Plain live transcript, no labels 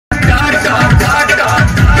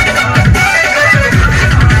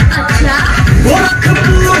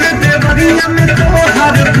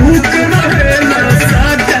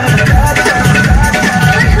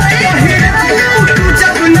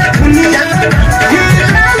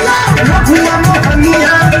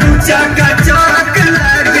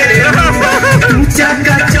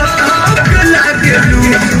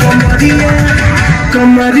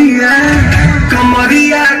कमरिया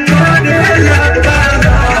कमरिया करे लगा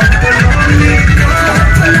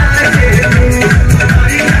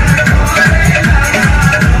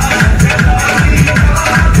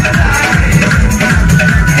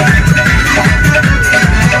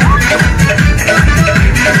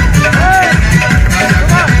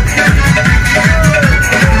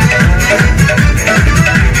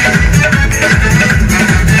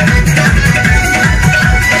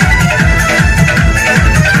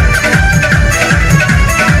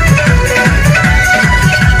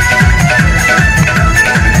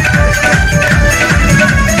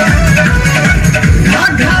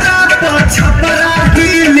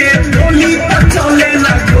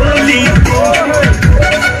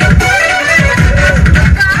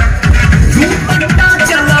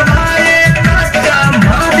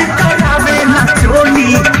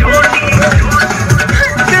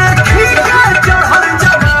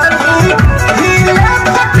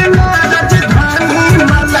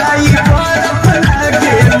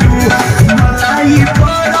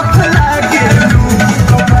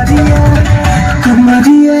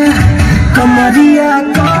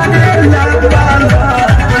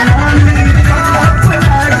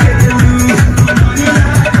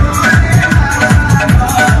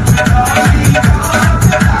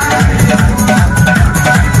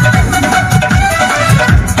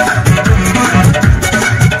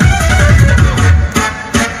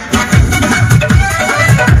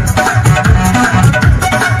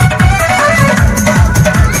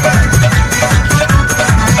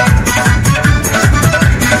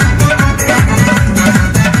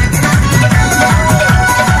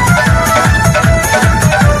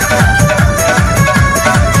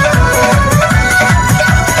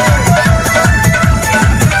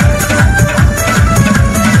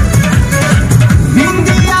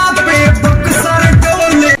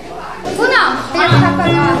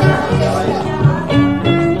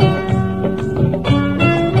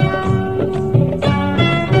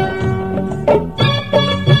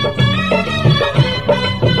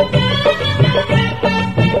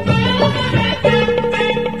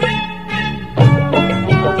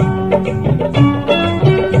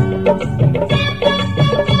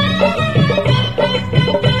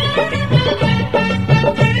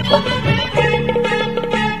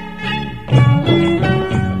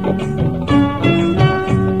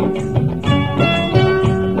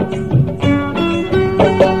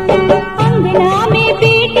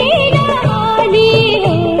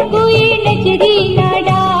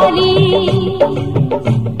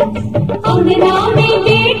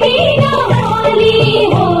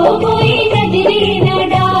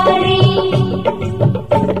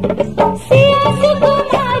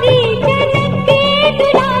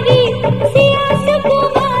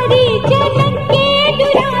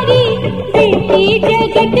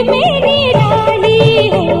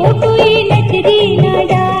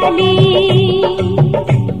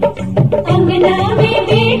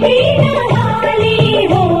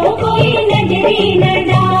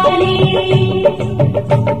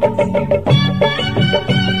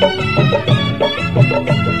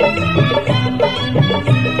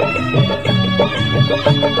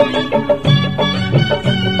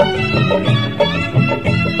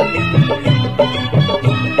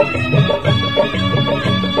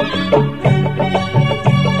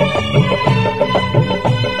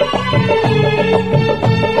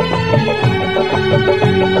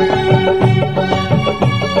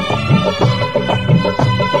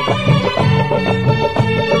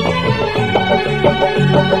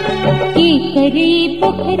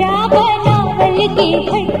पोखरा बनावल के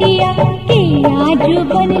खटिया के आजू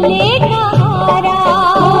बनले कहारा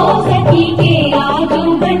सखी के आजू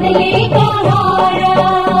बनले कहारा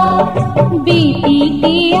बेटी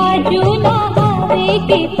के आजू नहावे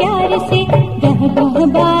के प्यार से गह गह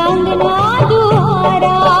बांगना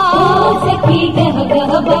दुआरा सखी गह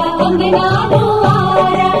गह बांगना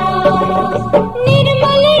दुआरा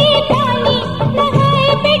निर्मल पानी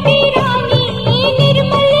नहाए बेटी रानी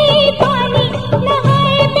निर्मल पानी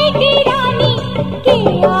नहाए बेटी रानी के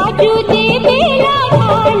आजू दे बेला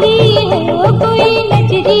खाली हो कोई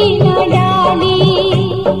नजरी न डाली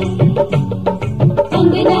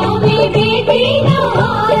अंगना में बेटी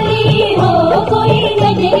नहाली हो कोई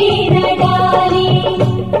नजरी न डाली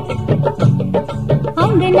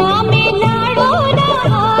अंगना में लाड़ो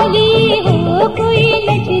नहाली हो कोई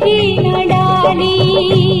नजरी न डाली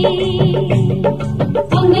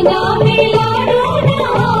अंगना में लाड़ो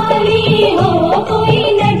नहाली हो कोई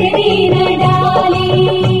नजरी न डाली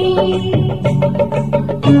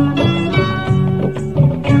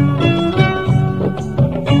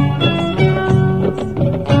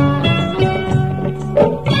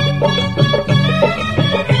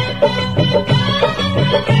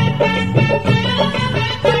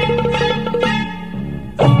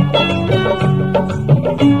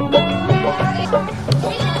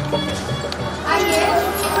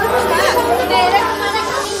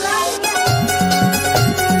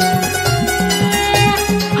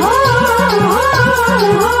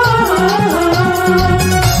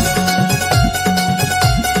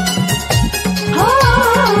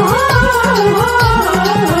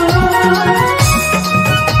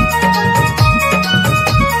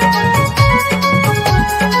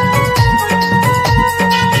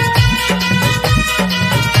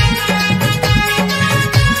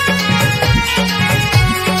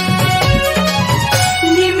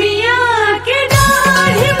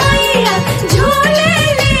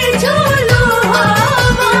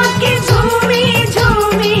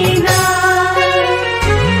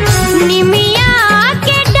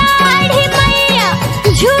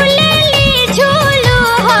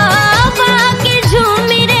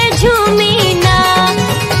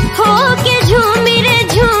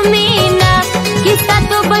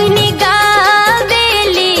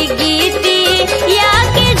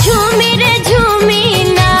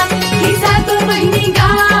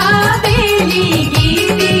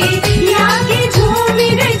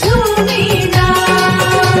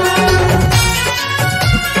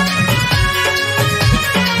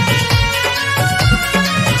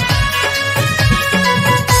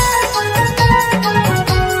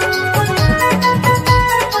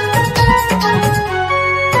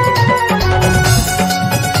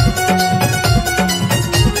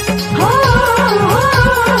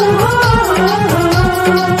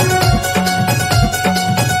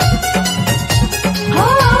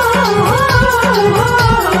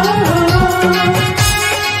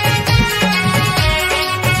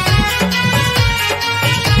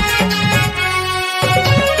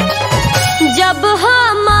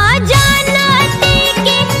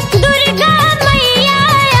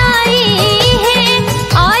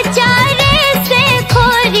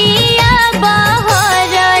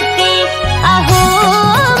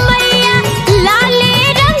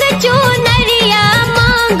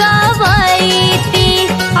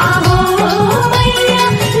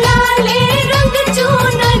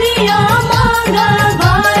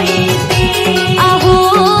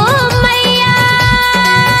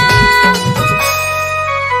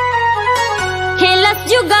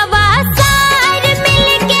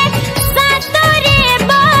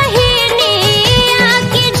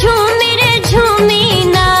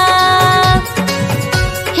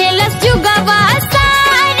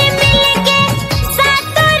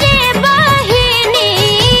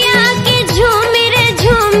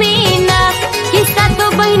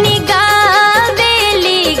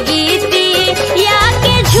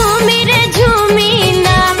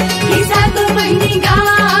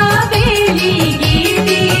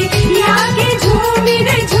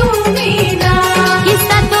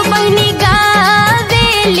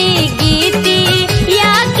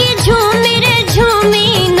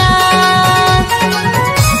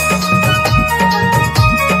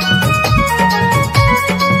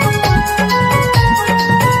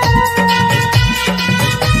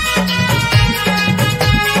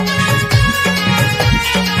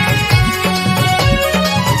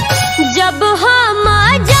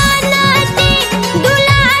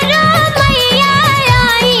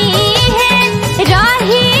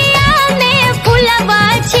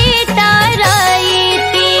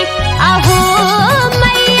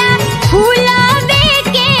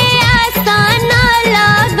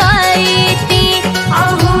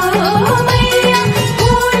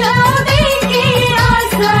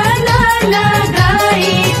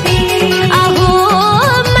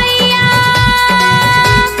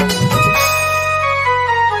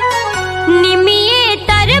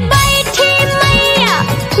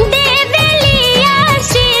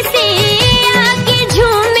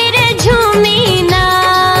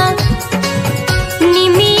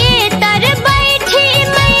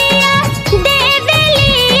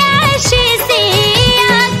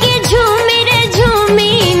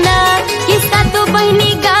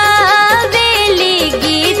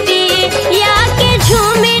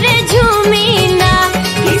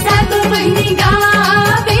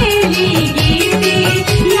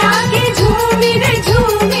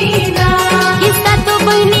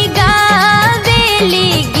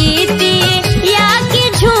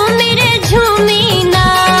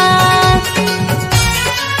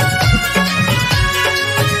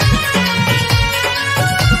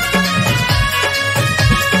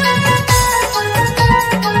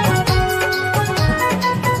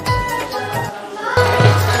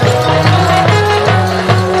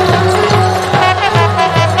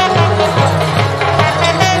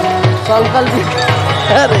कंकल भी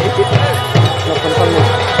अरे कंकल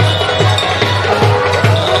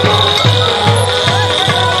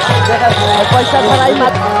नहीं पैसा भराई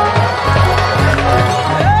मत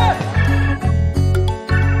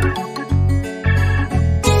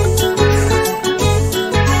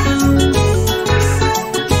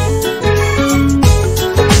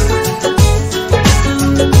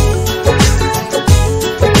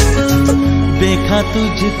देखा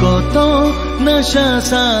तुझको तो नशा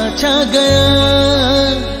सा छा गया,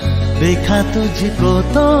 देखा तुझको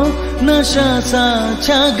तो नशा सा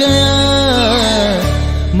छा गया,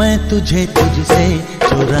 मैं तुझे तुझसे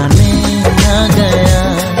चुराने आ गया,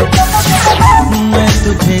 मैं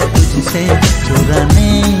तुझे तुझसे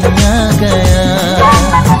चुराने आ गया,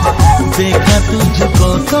 देखा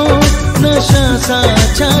तुझको तो नशा सा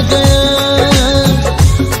छा गया,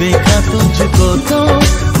 देखा तुझको तो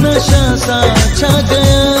नशा सा छा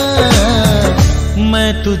गया,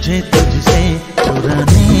 मैं तुझे तुझसे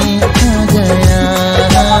चुराने आ गया,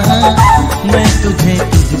 मैं तुझे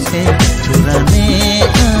तुझसे चुराने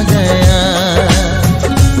आ गया।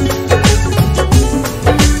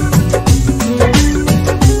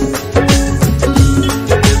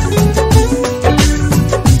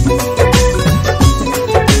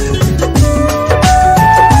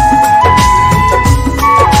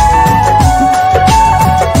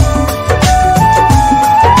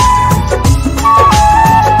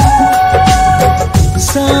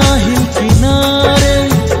 साहिल किनारे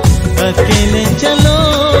अकेले चलो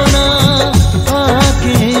ना,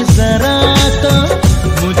 आके जरा तो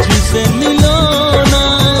मुझसे मिलो ना,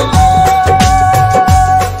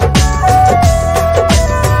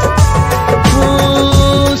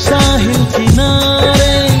 ओ साहिल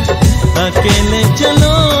किनारे अकेले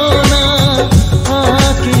चलो ना,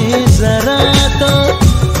 आके जरा तो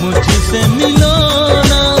मुझसे मिलो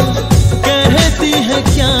ना, कहती है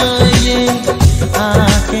क्या ये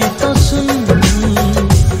आके तो सुन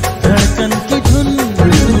धड़कन की धुन,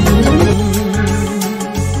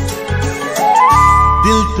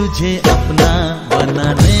 दिल तुझे अपना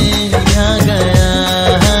बनाने आ गया,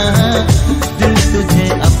 दिल तुझे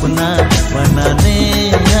अपना बनाने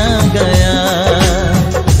आ गया,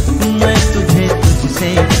 मैं तुझे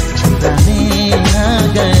तुझसे छुड़ाने आ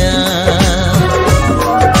गया।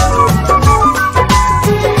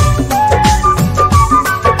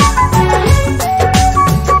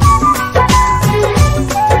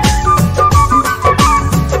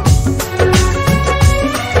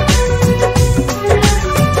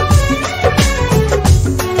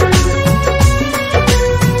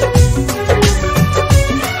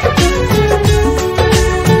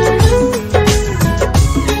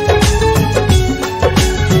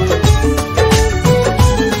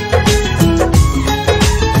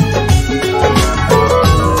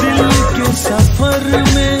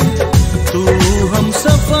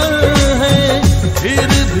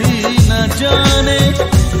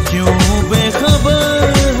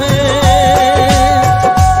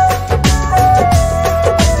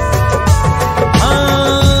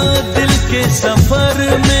 सफर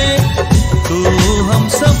में तू हम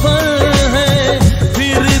सफर है,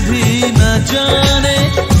 फिर भी न जाने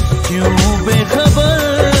क्यों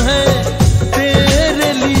बेखबर है,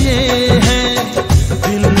 तेरे लिए है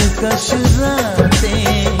दिलकश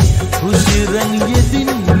रातें, खुश रंग ये दिन,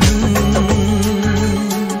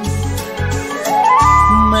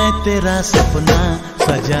 मैं तेरा सपना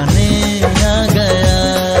सजाने आ गया,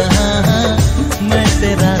 मैं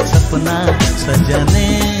तेरा सपना सजाने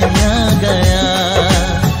आ गया,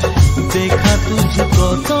 देखा तुझको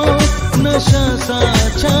तो नशा सा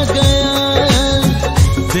छा गया,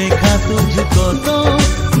 देखा तुझको तो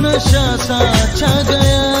नशा सा छा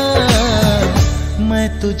गया, मैं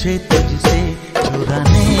तुझे तुझसे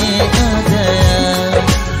चुराने आ गया,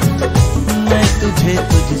 मैं तुझे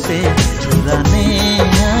तुझसे चुराने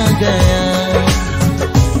आ गया,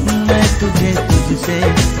 मैं तुझे तुझसे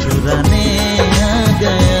चुराने आ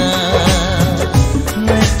गया,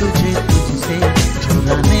 मैं तुझे तुझसे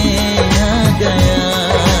चुराने आ गया।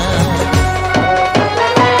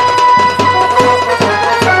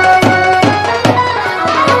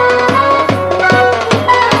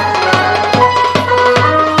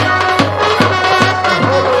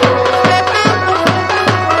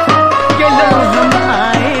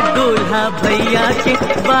 भैया के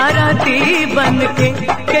बाराती बनके,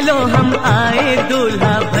 चलो हम आए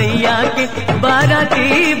दूल्हा भैया के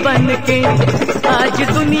बाराती बनके, आज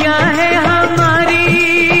दुनिया है हमारी,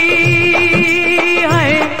 है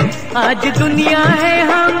आज दुनिया है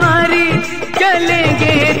हमारी,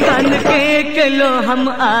 चलेंगे तन के, चलो हम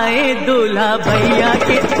आए दूल्हा भैया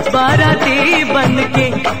के बाराती बनके,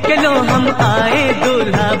 चलो हम आए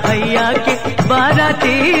दूल्हा भैया के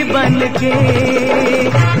बाराती बन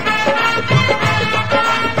के।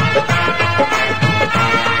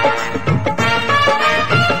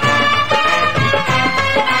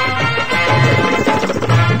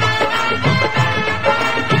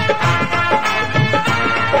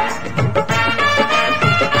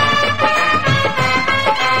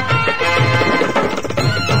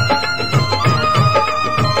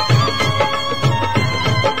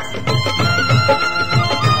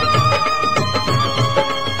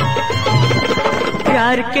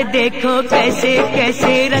 प्यार के देखो कैसे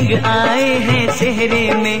कैसे रंग आए हैं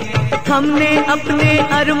सेहरे में, हमने अपने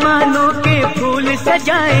अरमानों के फूल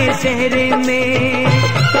सजाए सेहरे में।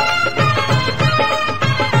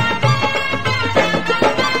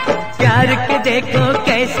 प्यार के देखो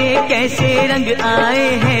कैसे कैसे रंग आए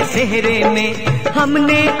हैं सेहरे में,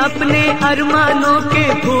 हमने अपने अरमानों के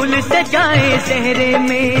फूल सजाए सेहरे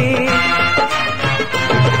में।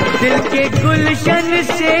 दिल के गुलशन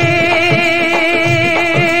से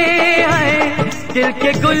दिल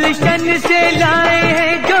के गुलशन से लाए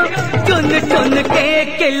हैं जो चुन चुन के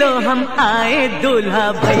किलो हम आए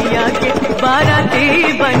दूल्हा भैया के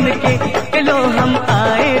बाराती बन के। किलो हम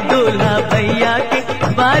आए दूल्हा भैया के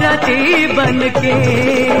बाराती बन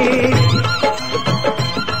के।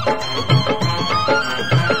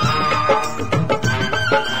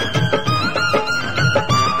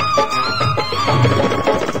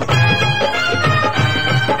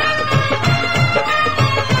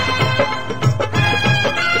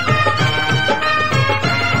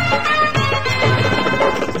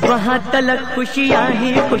 वहाँ तलक खुशियाँ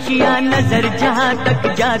ही खुशियाँ नजर जहाँ तक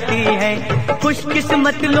जाती है,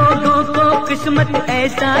 खुशकिस्मत लोगों को किस्मत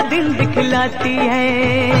ऐसा दिन दिखलाती है।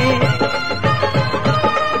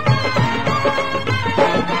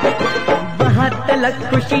 वहाँ तलक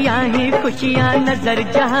खुशियाँ ही खुशियाँ नजर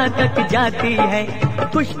जहाँ तक जाती है,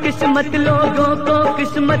 खुशकिस्मत लोगों को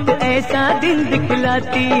किस्मत ऐसा दिन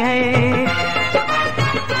दिखलाती है।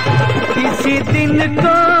 इसी दिन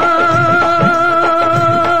को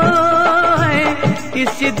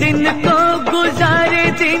इस दिन को गुजारे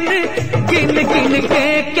दिन गिन गिन के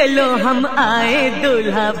किलो हम आए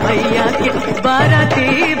दूल्हा भैया के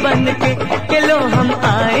बाराती बन के। किलो हम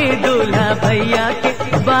आए दूल्हा भैया के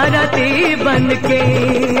बाराती बन के।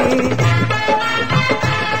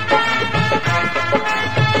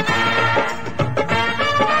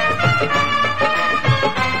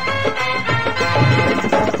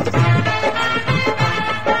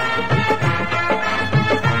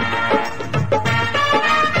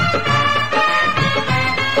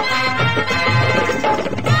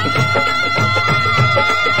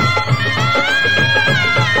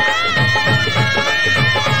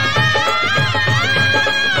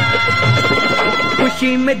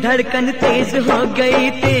 खुशी में धड़कन तेज हो गई,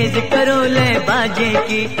 तेज करो ले बाजे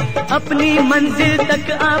की, अपनी मंजिल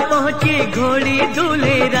तक आ पहुंची घोड़ी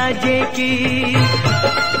दूल्हे राजे की।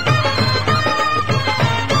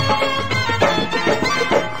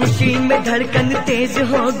 खुशी में धड़कन तेज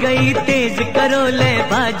हो गई, तेज करो ले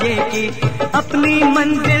बाजे की, अपनी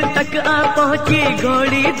मंजिल तक आ पहुंची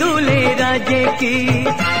घोड़ी दूल्हे राजे की।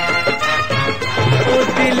 ओ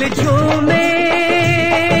दिल झूमे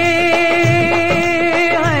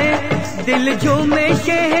दिल झूमे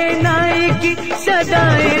शहनाई की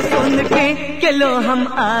सदाएं सुन के। किलो हम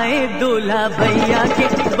आए दूल्हा भैया के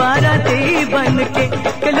बाराती बन के।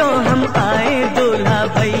 किलो हम आए दूल्हा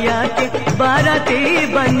भैया के बाराती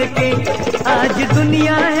बन के। आज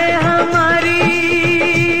दुनिया है हमारी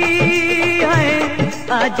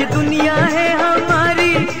आज दुनिया है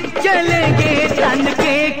हमारी, चलेंगे तन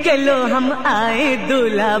के। किलो हम आए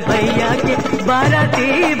दूल्हा भैया के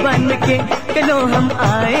बाराती बन के। किलो हम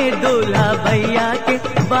आए दूल्हा भैया के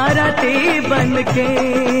बाराती बन के।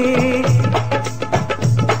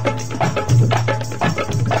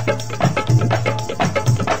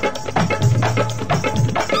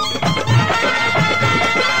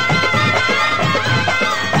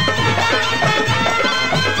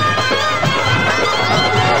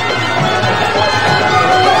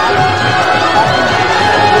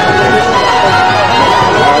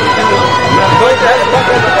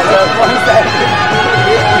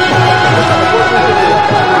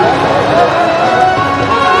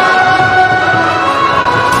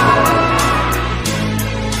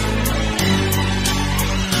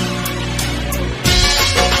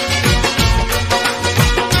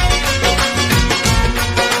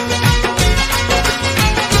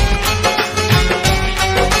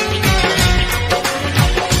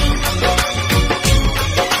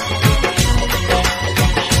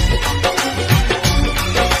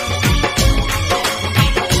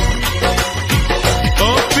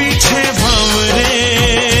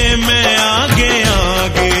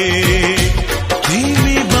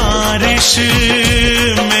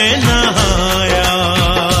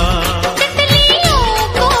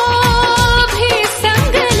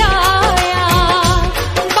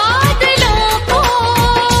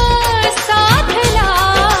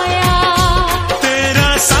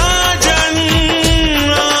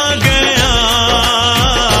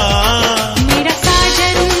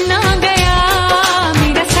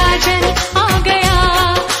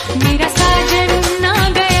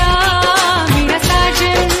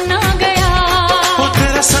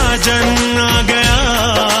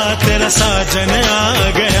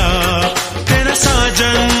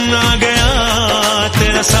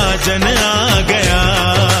 साजन आ गया,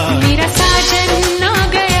 मेरा साजन आ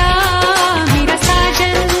गया, मेरा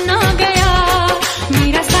साजन आ गया,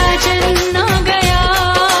 मेरा साजन आ गया,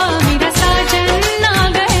 मेरा साजन आ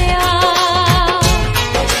गया।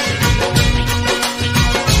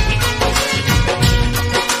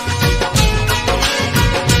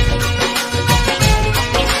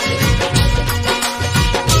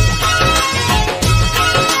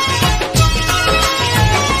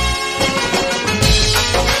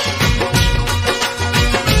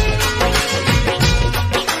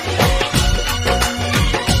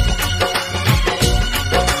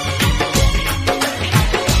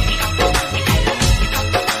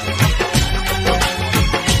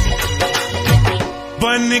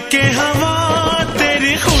 बन के हवा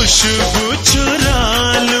तेरी खुशबू चुरा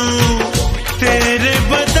लूं, तेरे